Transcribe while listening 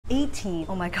18.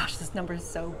 Oh my gosh, this number is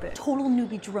so big. Total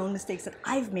newbie drone mistakes that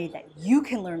I've made that you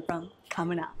can learn from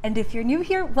coming up. And if you're new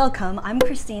here, welcome. I'm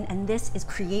Christine, and this is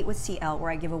Create with CL, where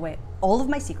I give away all of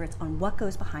my secrets on what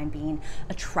goes behind being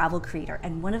a travel creator.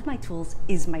 And one of my tools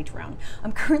is my drone.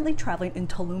 I'm currently traveling in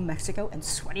Tulum, Mexico, and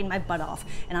sweating my butt off.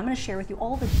 And I'm gonna share with you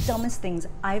all the dumbest things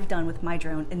I've done with my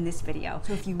drone in this video.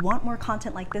 So if you want more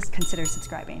content like this, consider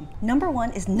subscribing. Number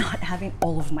one is not having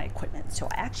all of my equipment. So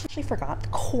I actually forgot the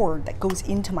cord that goes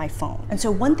into my phone. And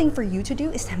so one thing for you to do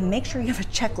is to make sure you have a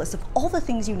checklist of all the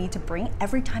things you need to bring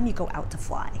every time you go out to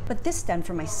fly. But this stemmed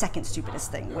from my second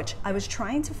stupidest thing, which I was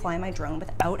trying to fly my drone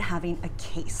without having a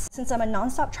case. Since I'm a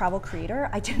nonstop travel creator,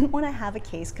 I didn't want to have a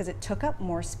case because it took up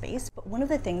more space. But one of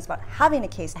the things about having a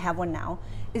case, I have one now,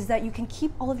 is that you can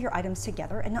keep all of your items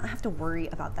together and not have to worry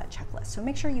about that checklist. So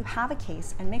make sure you have a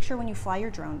case and make sure when you fly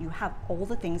your drone, you have all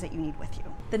the things that you need with you.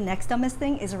 The next dumbest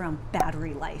thing is around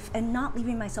battery life and not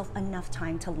leaving myself enough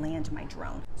time to land my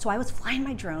drone. So I was flying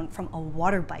my drone from a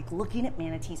water bike looking at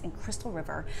manatees in Crystal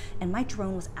River, and my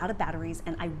drone was out of batteries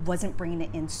and I wasn't bringing it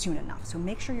in soon enough. So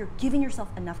make sure you're giving yourself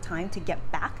enough time to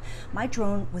get back. My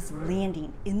drone was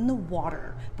landing in the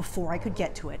water before I could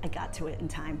get to it. I got to it in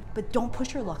time, but don't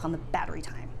push your luck on the battery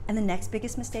time. And the next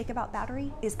biggest mistake about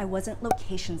battery is I wasn't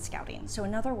location scouting. So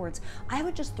in other words, I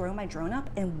would just throw my drone up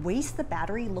and waste the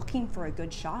battery looking for a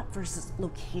good shot versus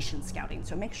location scouting.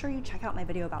 So make sure you check out my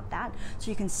video about that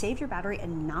so you can save your battery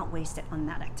and not waste it on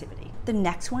that activity. The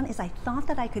next one is I thought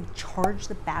that I could charge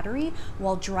the battery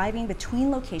while driving between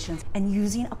locations and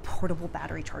using a portable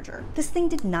battery charger. This thing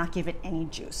did not give it any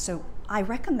juice. So I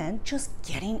recommend just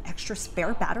getting extra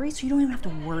spare batteries so you don't even have to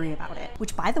worry about it.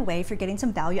 Which, by the way, if you're getting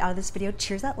some value out of this video,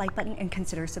 cheers that like button and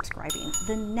consider subscribing.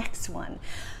 The next one,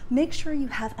 make sure you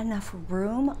have enough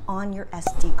room on your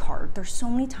SD card. There's so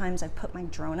many times I've put my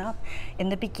drone up in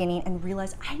the beginning and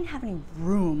realized I didn't have any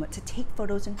room to take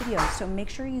photos and videos. So make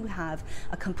sure you have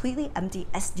a completely empty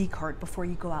SD card before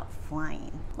you go out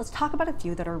flying. Let's talk about a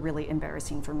few that are really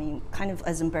embarrassing for me, kind of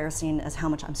as embarrassing as how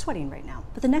much I'm sweating right now.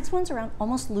 But the next one's around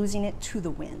almost losing it to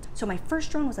the wind. So my first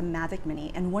drone was a Mavic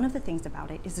Mini, and one of the things about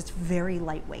it is it's very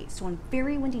lightweight. So on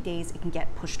very windy days, it can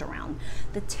get pushed around.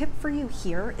 The tip for you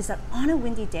here is that on a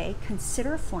windy day,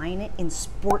 consider flying it in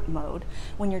sport mode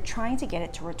when you're trying to get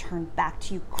it to return back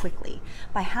to you quickly.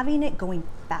 By having it going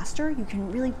faster, you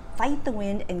can really fight the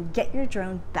wind and get your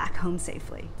drone back home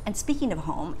safely. And speaking of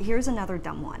home, here's another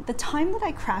dumb one. The time that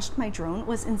I crashed my drone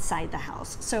was inside the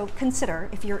house. So consider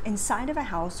if you're inside of a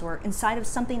house or inside of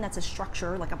something that's a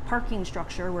structure, like a parking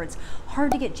structure where it's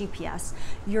hard to get GPS,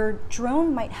 your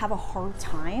drone might have a hard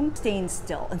time staying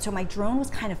still. And so my drone was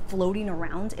kind of floating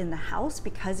around in the house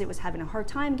because it was having a hard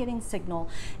time getting signal,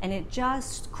 and it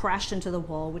just crashed into the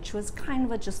wall, which was kind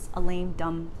of just a lame,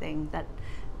 dumb thing that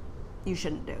you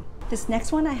shouldn't do. This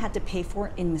next one I had to pay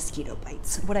for in mosquito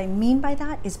bites. What I mean by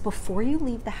that is before you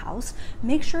leave the house,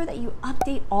 make sure that you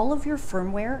update all of your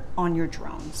firmware on your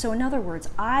drone. So in other words,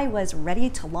 I was ready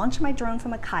to launch my drone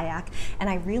from a kayak and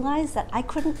I realized that I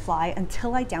couldn't fly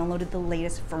until I downloaded the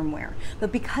latest firmware.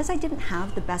 But because I didn't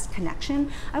have the best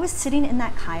connection, I was sitting in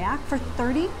that kayak for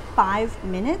 35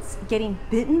 minutes getting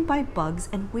bitten by bugs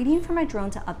and waiting for my drone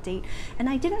to update, and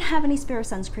I didn't have any spare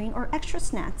sunscreen or extra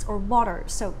snacks or water,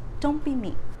 so don't be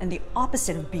me. And the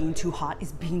opposite of being too hot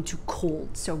is being too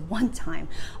cold. So one time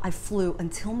I flew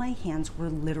until my hands were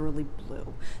literally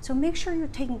blue. So make sure you're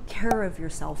taking care of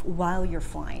yourself while you're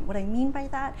flying. What I mean by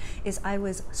that is I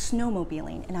was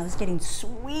snowmobiling and I was getting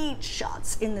sweet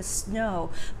shots in the snow,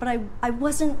 but I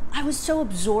was so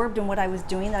absorbed in what I was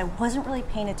doing that I wasn't really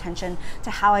paying attention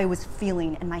to how I was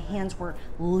feeling, and my hands were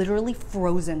literally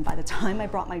frozen by the time I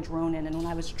brought my drone in. And when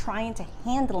I was trying to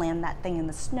hand land that thing in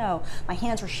the snow, my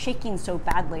hands were shaking so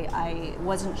badly, I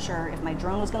wasn't sure if my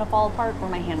drone was gonna fall apart or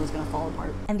my hand was gonna fall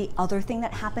apart. And the other thing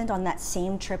that happened on that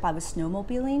same trip I was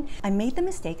snowmobiling, I made the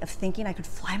mistake of thinking I could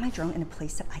fly my drone in a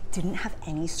place that I didn't have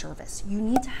any service. You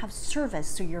need to have service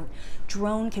so your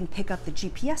drone can pick up the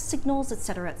GPS signals,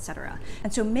 etc., etc.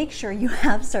 And so make sure you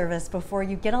have service before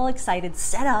you get all excited,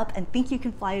 set up, and think you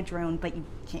can fly a drone, but you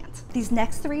can't. These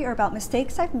next three are about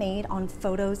mistakes I've made on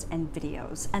photos and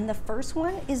videos. And the first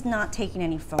one is not taking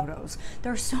any photos.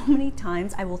 There are so many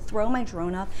times I will throw my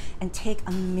drone up and take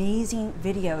amazing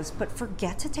videos, but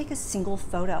forget to take a single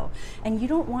photo. And you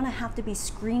don't want to have to be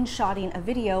screenshotting a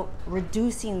video,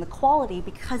 reducing the quality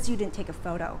because you didn't take a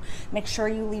photo. Make sure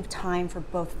you leave time for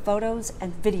both photos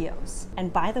and videos.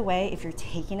 And by the way, if you're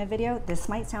taking a video, this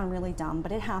might sound really dumb,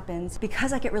 but it happens.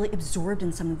 Because I get really absorbed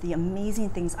in some of the amazing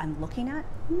things I'm looking at,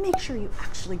 make sure you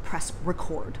actually press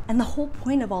record. And the whole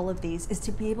point of all of these is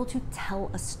to be able to tell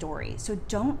a story. So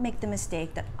don't make the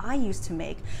mistake that I used to make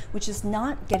make, which is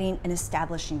not getting an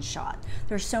establishing shot.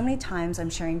 There's so many times I'm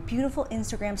sharing beautiful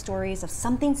Instagram stories of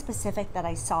something specific that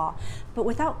I saw, but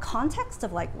without context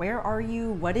of like, where are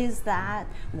you? What is that?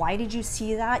 Why did you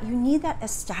see that? You need that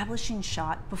establishing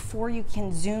shot before you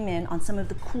can zoom in on some of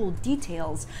the cool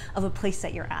details of a place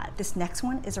that you're at. This next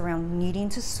one is around needing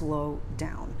to slow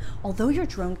down. Although your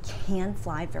drone can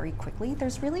fly very quickly,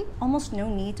 there's really almost no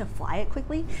need to fly it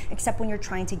quickly, except when you're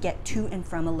trying to get to and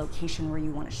from a location where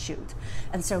you want to shoot.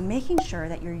 And so making sure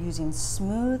that you're using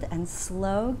smooth and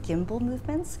slow gimbal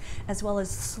movements, as well as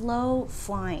slow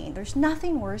flying. There's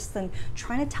nothing worse than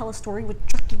trying to tell a story with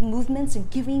jerking movements and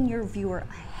giving your viewer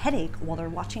a headache while they're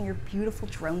watching your beautiful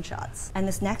drone shots. And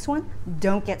this next one,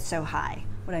 don't get so high.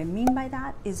 What I mean by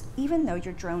that is even though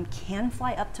your drone can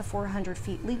fly up to 400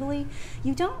 feet legally,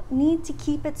 you don't need to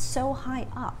keep it so high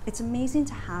up. It's amazing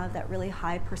to have that really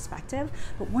high perspective,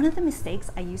 but one of the mistakes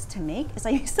I used to make is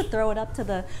I used to throw it up to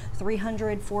the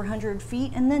 300, 400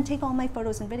 feet and then take all my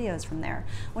photos and videos from there.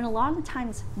 When a lot of the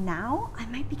times now, I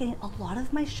might be getting a lot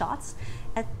of my shots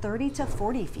at 30 to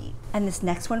 40 feet. And this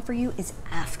next one for you is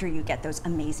after you get those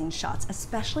amazing shots,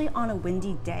 especially on a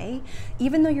windy day.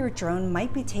 Even though your drone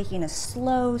might be taking a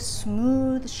slow,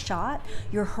 smooth shot,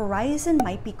 your horizon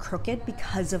might be crooked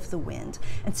because of the wind.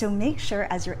 And so make sure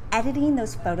as you're editing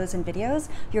those photos and videos,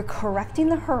 you're correcting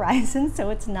the horizon so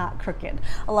it's not crooked.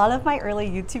 A lot of my early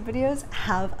YouTube videos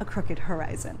have a crooked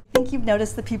horizon. I think you've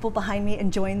noticed the people behind me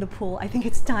enjoying the pool. I think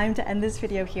it's time to end this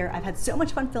video here. I've had so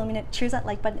much fun filming it. Cheers that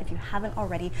like button if you haven't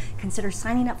already. Consider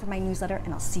signing up for my newsletter,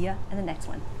 and I'll see you in the next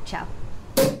one. Ciao.